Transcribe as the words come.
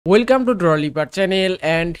Welcome to Drawliper channel,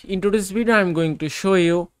 and in today's video I'm going to show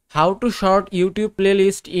you how to sort YouTube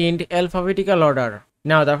playlist in alphabetical order.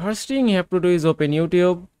 Now the first thing you have to do is open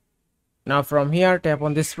YouTube. Now from here tap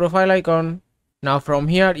on this profile icon. Now from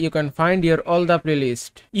here you can find your all the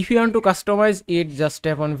playlist. If you want to customize it, just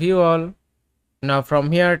tap on view all. Now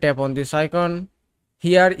from here tap on this icon.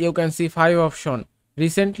 Here you can see 5 options: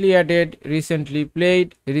 recently added, recently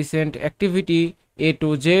played, recent activity, A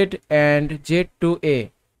to Z and Z to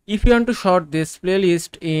A. If you want to sort this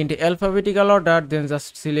playlist in the alphabetical order, then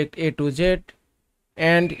just select A to Z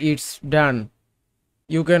and it's done.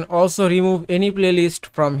 You can also remove any playlist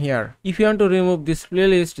from here. If you want to remove this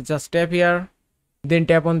playlist, just tap here, then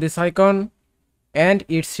tap on this icon and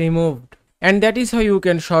it's removed. And that is how you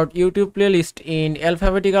can sort YouTube playlist in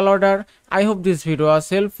alphabetical order. I hope this video was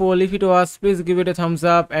helpful. If it was, please give it a thumbs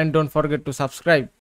up and don't forget to subscribe.